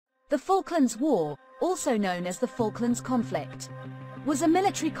The Falklands War, also known as the Falklands Conflict, was a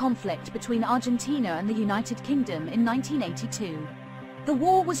military conflict between Argentina and the United Kingdom in 1982. The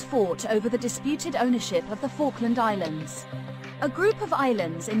war was fought over the disputed ownership of the Falkland Islands, a group of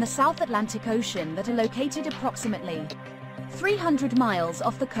islands in the South Atlantic Ocean that are located approximately 300 miles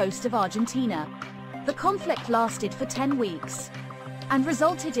off the coast of Argentina. The conflict lasted for 10 weeks and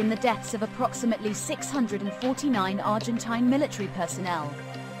resulted in the deaths of approximately 649 Argentine military personnel,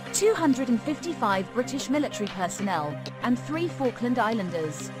 255 British military personnel, and 3 Falkland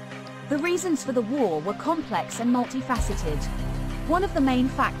Islanders. The reasons for the war were complex and multifaceted. One of the main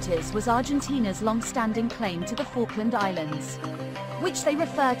factors was Argentina's long-standing claim to the Falkland Islands, which they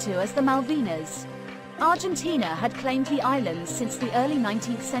refer to as the Malvinas. Argentina had claimed the islands since the early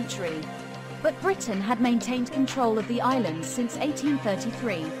 19th century, but Britain had maintained control of the islands since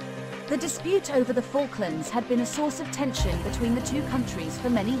 1833. The dispute over the Falklands had been a source of tension between the two countries for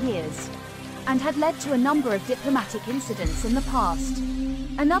many years, and had led to a number of diplomatic incidents in the past.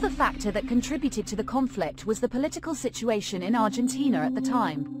 Another factor that contributed to the conflict was the political situation in Argentina at the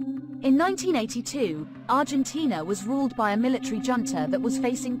time. In 1982, Argentina was ruled by a military junta that was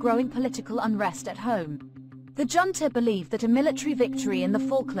facing growing political unrest at home. The junta believed that a military victory in the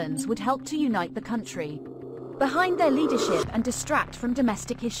Falklands would help to unite the country behind their leadership and distract from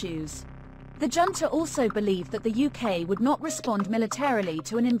domestic issues. The junta also believed that the UK would not respond militarily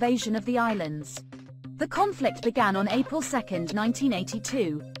to an invasion of the islands. The conflict began on April 2,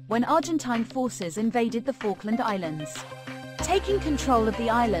 1982, when Argentine forces invaded the Falkland Islands, taking control of the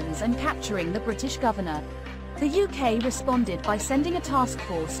islands and capturing the British governor. The UK responded by sending a task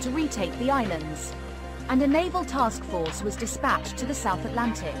force to retake the islands, and a naval task force was dispatched to the South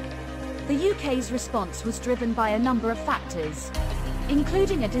Atlantic. The UK's response was driven by a number of factors,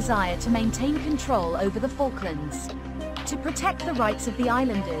 including a desire to maintain control over the Falklands, to protect the rights of the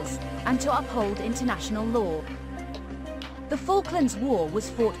islanders, and to uphold international law. The Falklands War was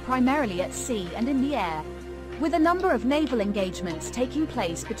fought primarily at sea and in the air, with a number of naval engagements taking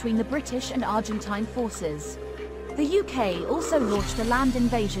place between the British and Argentine forces. The UK also launched a land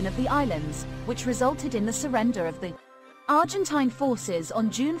invasion of the islands, which resulted in the surrender of the Argentine forces on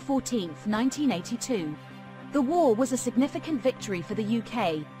June 14, 1982. The war was a significant victory for the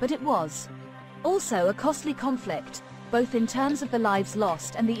UK, but it was also a costly conflict, both in terms of the lives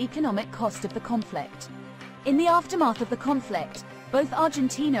lost and the economic cost of the conflict. In the aftermath of the conflict, both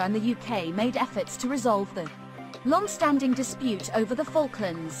Argentina and the UK made efforts to resolve the long-standing dispute over the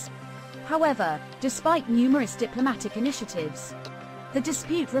Falklands. However, despite numerous diplomatic initiatives, the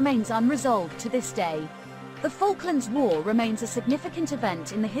dispute remains unresolved to this day. The Falklands War remains a significant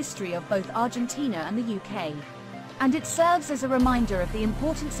event in the history of both Argentina and the UK, and it serves as a reminder of the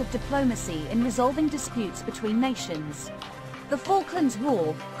importance of diplomacy in resolving disputes between nations. The Falklands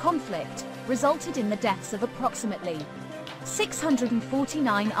War conflict resulted in the deaths of approximately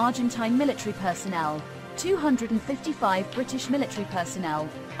 649 Argentine military personnel, 255 British military personnel,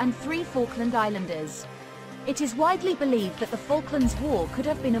 and 3 Falkland Islanders. It is widely believed that the Falklands War could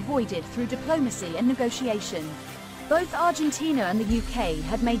have been avoided through diplomacy and negotiation. Both Argentina and the UK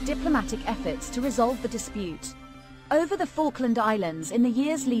had made diplomatic efforts to resolve the dispute over the Falkland Islands in the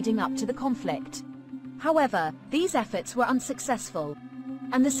years leading up to the conflict. However, these efforts were unsuccessful,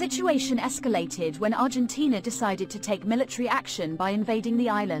 and the situation escalated when Argentina decided to take military action by invading the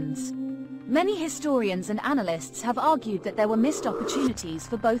islands. Many historians and analysts have argued that there were missed opportunities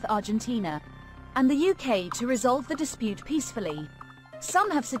for both Argentina and the UK to resolve the dispute peacefully. Some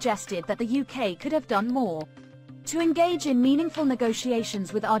have suggested that the UK could have done more to engage in meaningful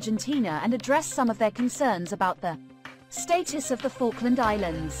negotiations with Argentina and address some of their concerns about the status of the Falkland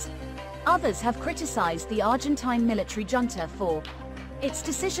Islands. Others have criticized the Argentine military junta for its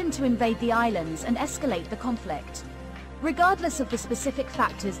decision to invade the islands and escalate the conflict. Regardless of the specific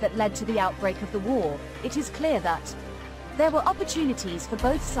factors that led to the outbreak of the war, it is clear that there were opportunities for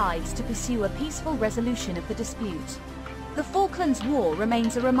both sides to pursue a peaceful resolution of the dispute. The Falklands War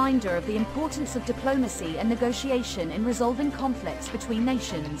remains a reminder of the importance of diplomacy and negotiation in resolving conflicts between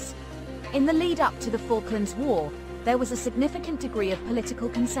nations. In the lead up to the Falklands War, there was a significant degree of political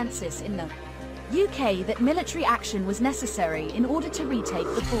consensus in the UK that military action was necessary in order to retake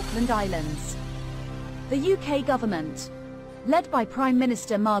the Falkland Islands. The UK government, led by Prime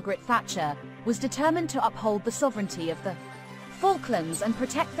Minister Margaret Thatcher, was determined to uphold the sovereignty of the Falklands and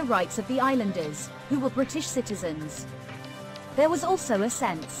protect the rights of the islanders, who were British citizens. There was also a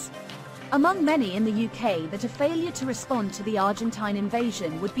sense among many in the UK that a failure to respond to the Argentine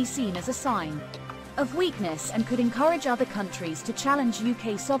invasion would be seen as a sign of weakness and could encourage other countries to challenge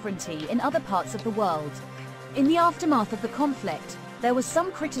UK sovereignty in other parts of the world. In the aftermath of the conflict, there was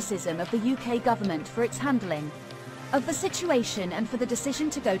some criticism of the UK government for its handling of the situation and for the decision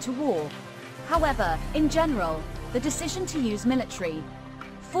to go to war. However, in general, the decision to use military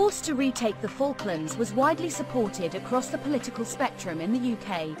force to retake the Falklands was widely supported across the political spectrum in the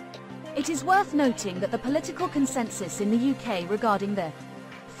UK. It is worth noting that the political consensus in the UK regarding the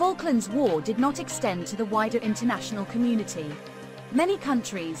Falklands War did not extend to the wider international community. Many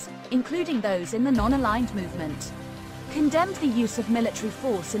countries, including those in the non-aligned movement, condemned the use of military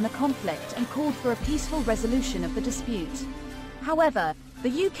force in the conflict and called for a peaceful resolution of the dispute. However,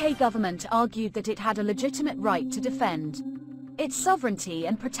 the UK government argued that it had a legitimate right to defend its sovereignty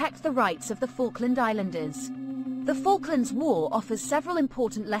and protect the rights of the Falkland Islanders. The Falklands War offers several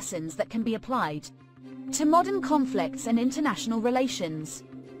important lessons that can be applied to modern conflicts and international relations.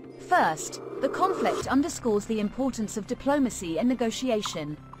 First, the conflict underscores the importance of diplomacy and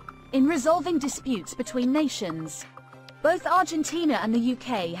negotiation in resolving disputes between nations. Both Argentina and the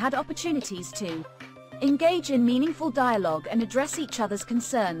UK had opportunities to engage in meaningful dialogue and address each other's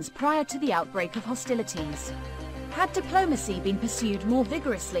concerns prior to the outbreak of hostilities. Had diplomacy been pursued more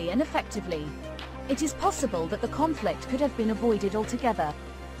vigorously and effectively, it is possible that the conflict could have been avoided altogether.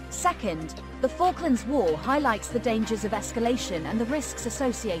 Second, the Falklands War highlights the dangers of escalation and the risks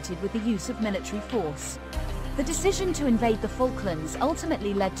associated with the use of military force. The decision to invade the Falklands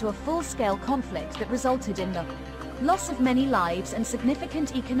ultimately led to a full-scale conflict that resulted in the loss of many lives and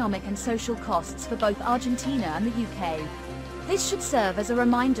significant economic and social costs for both Argentina and the UK. This should serve as a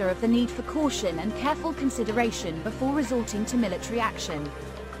reminder of the need for caution and careful consideration before resorting to military action.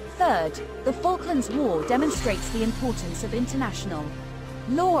 Third, the Falklands War demonstrates the importance of international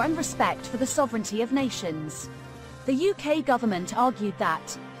law and respect for the sovereignty of nations. The UK government argued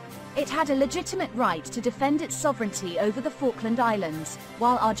that it had a legitimate right to defend its sovereignty over the Falkland Islands,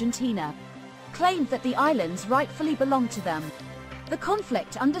 while Argentina claimed that the islands rightfully belonged to them. The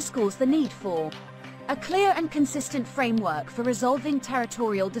conflict underscores the need for a clear and consistent framework for resolving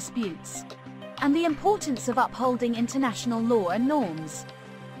territorial disputes, and the importance of upholding international law and norms.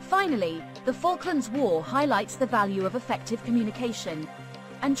 Finally, the Falklands War highlights the value of effective communication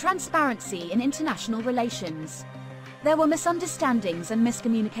and transparency in international relations. There were misunderstandings and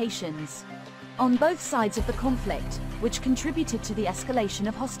miscommunications on both sides of the conflict, which contributed to the escalation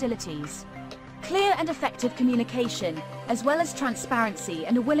of hostilities. Clear and effective communication, as well as transparency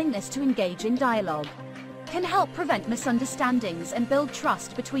and a willingness to engage in dialogue, can help prevent misunderstandings and build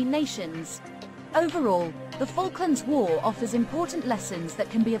trust between nations. Overall, the Falklands War offers important lessons that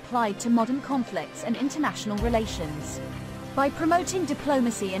can be applied to modern conflicts and international relations. By promoting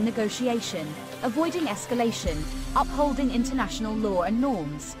diplomacy and negotiation, avoiding escalation, upholding international law and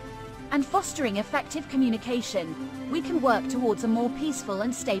norms, and fostering effective communication, we can work towards a more peaceful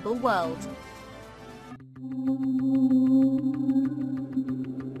and stable world.